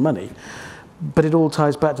very little money, but it all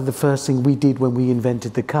ties back to the first thing we did when we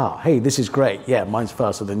invented the car. Hey, this is great. Yeah, mine's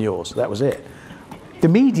faster than yours. That was it.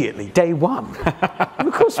 Immediately, day one.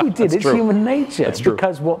 Of course we did. It's human nature. That's true.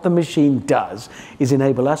 Because what the machine does is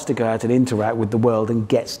enable us to go out and interact with the world and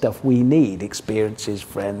get stuff we need, experiences,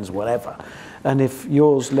 friends, whatever. And if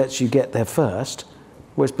yours lets you get there first,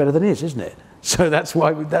 well, it's better than his, isn't it? So that's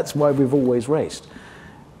why we've always raced.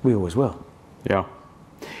 We always will. Yeah.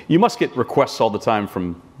 You must get requests all the time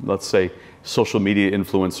from, let's say, social media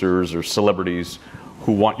influencers or celebrities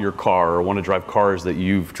who want your car or want to drive cars that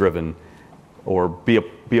you've driven, or be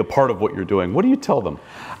a part of what you're doing. What do you tell them?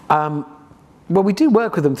 Well, we do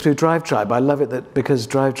work with them through DriveTribe. I love it that because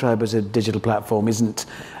DriveTribe as a digital platform isn't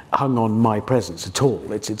hung on my presence at all.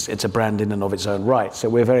 It's a brand in and of its own right. So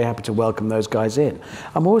we're very happy to welcome those guys in.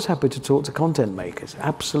 I'm always happy to talk to content makers.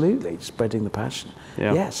 Absolutely, spreading the passion.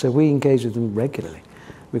 Yeah, so we engage with them regularly.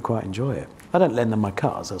 We quite enjoy it. I don't lend them my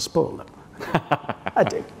cars, I'll spoil them. I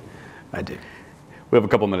do. We have a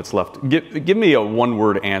couple minutes left. Give me a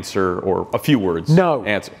one-word answer, or a few words. No.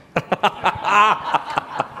 Answer.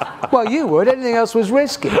 Well, you would. Anything else was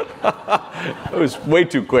risky. It was way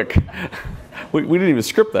too quick. We didn't even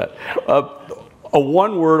script that. A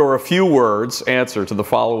one-word or a few words answer to the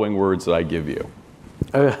following words that I give you.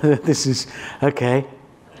 This is, okay.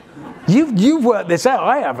 You've worked this out,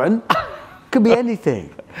 I haven't. Could be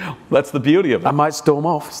anything. That's the beauty of it. I might storm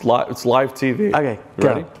off. It's live TV. Okay,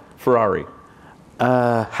 ready? Go. Ferrari.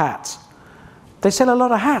 Hats. They sell a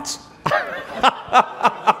lot of hats.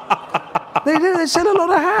 They do. They sell a lot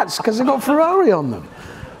of hats because they've got Ferrari on them.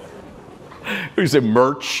 You say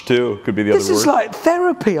merch too. Could be the other word. This is like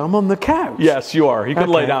therapy. I'm on the couch. Yes, you are. You can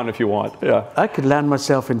lay down if you want. Yeah. I could land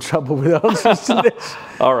myself in trouble with answers to this.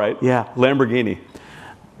 All right. Yeah. Lamborghini.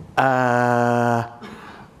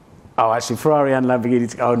 Oh, actually, Ferrari and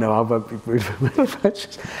Lamborghini. Oh no, I won't be rude.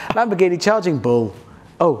 Lamborghini charging bull.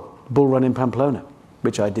 Oh, bull run in Pamplona,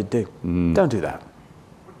 which I did do. Don't do that.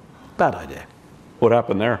 Bad idea. What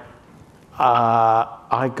happened there?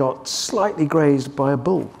 I got slightly grazed by a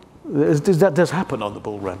bull. That does happen on the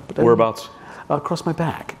bull run. But whereabouts? Across my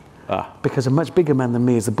back. Because a much bigger man than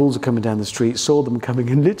me, as the bulls are coming down the street, saw them coming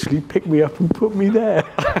and literally picked me up and put me there.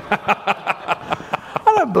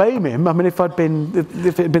 I don't blame him. I mean, if it had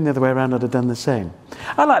been the other way around, I'd have done the same.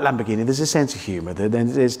 I like Lamborghini. There's a sense of humour.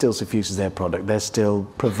 It still suffuses their product. They're still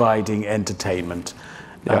providing entertainment.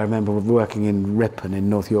 Yep. I remember working in Ripon in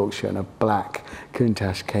North Yorkshire, and a black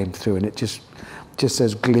Countach came through, and it just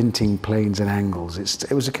those glinting planes and angles.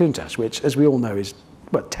 It was a Countach, which, as we all know, is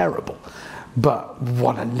terrible. But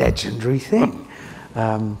what a legendary thing.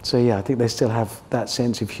 So yeah, I think they still have that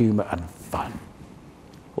sense of humour and fun.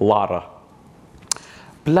 Lada.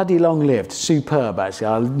 Bloody long-lived, superb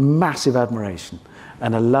actually, massive admiration.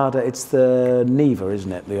 And a Lada, it's the Neva,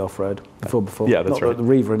 isn't it, the off-road, before? Yeah, that's right. The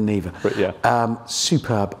Reva and Neva. Right, yeah.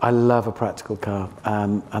 Superb. I love a practical car,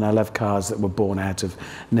 and I love cars that were born out of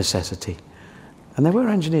necessity. And they were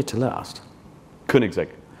engineered to last. Koenigsegg.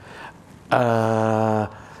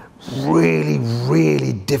 Really,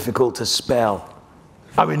 really difficult to spell.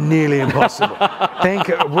 I mean, nearly impossible.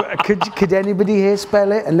 Could anybody here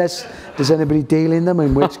spell it? Unless, does anybody deal in them?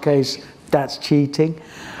 In which case, that's cheating.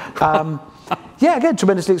 Yeah, again,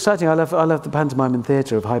 tremendously exciting. I love the pantomime and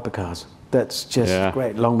theatre of hypercars. That's just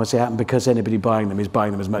great. Long must it happen, because anybody buying them is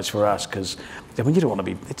buying them as much for us, because I mean, you don't want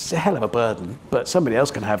to be, it's a hell of a burden, but somebody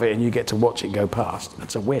else can have it and you get to watch it go past.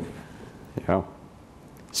 That's a win. Yeah.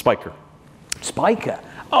 Spiker. Spiker.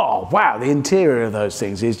 Oh, wow. The interior of those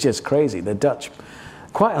things is just crazy. They're Dutch.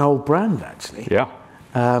 Quite an old brand, actually. Yeah.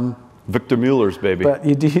 Victor Mueller's, baby. But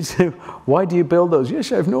why do you build those?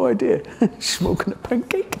 Yes, I have no idea. Smoking a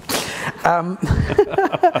pancake.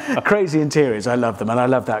 Crazy interiors. I love them. And I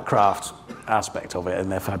love that craft aspect of it.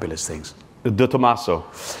 And they're fabulous things. De Tomaso.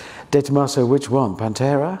 De Tomaso, which one?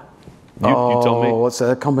 Pantera? You tell me. It's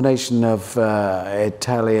a combination of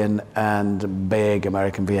Italian and big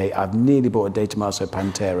American V8. I've nearly bought a De Tomaso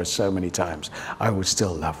Pantera so many times. I would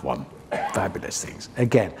still love one. Fabulous things.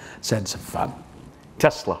 Again, sense of fun.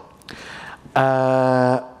 Tesla.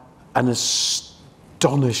 An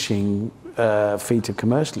astonishing feat of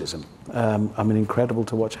commercialism. I mean, incredible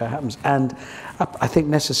to watch how it happens. And I think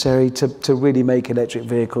necessary to really make electric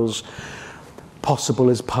vehicles possible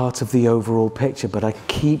as part of the overall picture. But I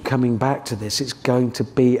keep coming back to this. It's going to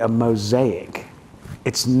be a mosaic.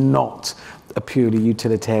 It's not a purely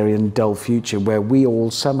utilitarian, dull future where we all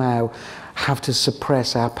somehow have to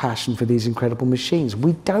suppress our passion for these incredible machines.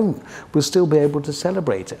 We don't. We'll still be able to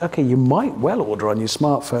celebrate it. Okay, you might well order on your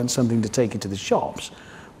smartphone something to take you to the shops,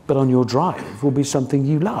 but on your drive will be something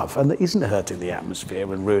you love and that isn't hurting the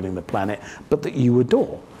atmosphere and ruining the planet, but that you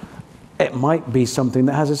adore. It might be something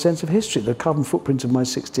that has a sense of history. The carbon footprint of my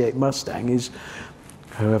 '68 Mustang is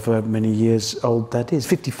however many years old that is,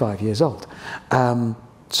 55 years old.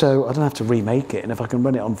 So I don't have to remake it, and if I can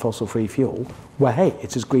run it on fossil-free fuel, well, hey,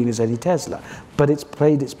 it's as green as any Tesla. But it's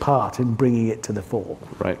played its part in bringing it to the fore.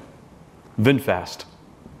 Right. VinFast.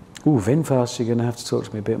 Ooh, VinFast, you're going to have to talk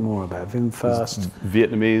to me a bit more about. VinFast.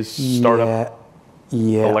 Vietnamese startup.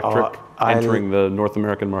 Yeah. Electric, entering the North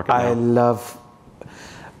American market now. I love...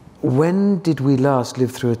 When did we last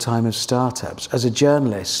live through a time of startups? As a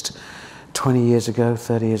journalist, 20 years ago,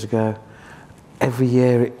 30 years ago, every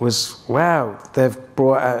year it was, wow, they've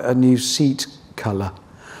brought out a new seat colour.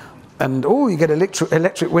 And, oh, you get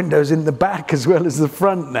electric windows in the back as well as the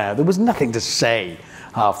front now. There was nothing to say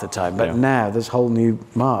half the time. But now there's whole new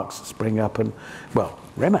marks that spring up. And, well,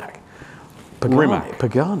 Rimac.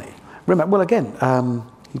 Pagani. Rimac. Well, again,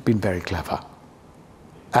 he's been very clever.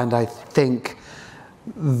 And I think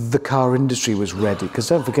the car industry was ready, because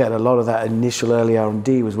don't forget, a lot of that initial early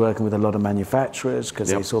R&D was working with a lot of manufacturers because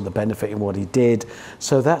they saw the benefit in what he did.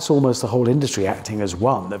 So that's almost the whole industry acting as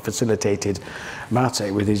one that facilitated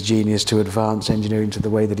Mate with his genius to advance engineering to the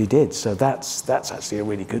way that he did. So that's actually a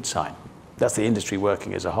really good sign. That's the industry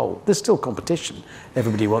working as a whole. There's still competition.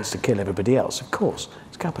 Everybody wants to kill everybody else. Of course,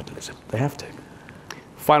 it's capitalism. They have to.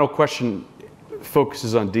 Final question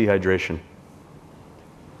focuses on dehydration.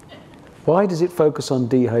 Why does it focus on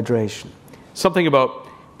dehydration? Something about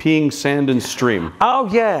peeing sand and stream. Oh,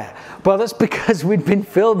 yeah. Well, that's because we'd been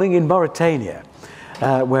filming in Mauritania,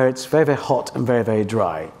 where it's very, very hot and very, very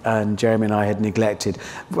dry. And Jeremy and I had neglected.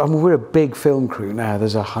 I mean, we're a big film crew now.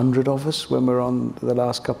 There's 100 of us when we're on the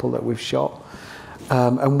last couple that we've shot.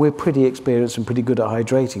 And we're pretty experienced and pretty good at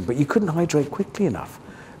hydrating. But you couldn't hydrate quickly enough.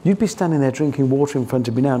 You'd be standing there drinking water in front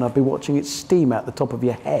of me now, and I'd be watching it steam out the top of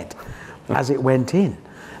your head as it went in.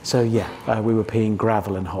 So yeah, we were peeing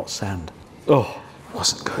gravel and hot sand. Oh,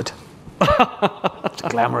 wasn't good. It's a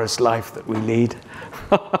glamorous life that we lead.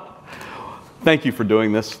 Thank you for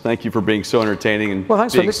doing this. Thank you for being so entertaining and well,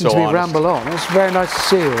 thanks for listening to me ramble on. It's very nice to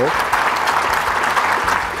see you all.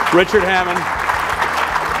 Richard Hammond,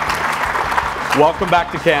 welcome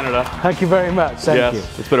back to Canada. Thank you very much. Thank you.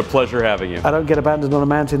 It's been a pleasure having you. I don't get abandoned on a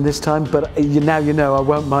mountain this time, but now you know I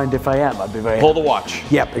won't mind if I am. I'd be very Pull the watch.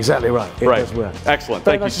 Yep, exactly right. It does work. Excellent.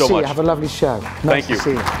 Very Thank nice you so to see much. You. Have a lovely show. Nice Thank you. To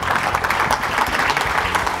see you.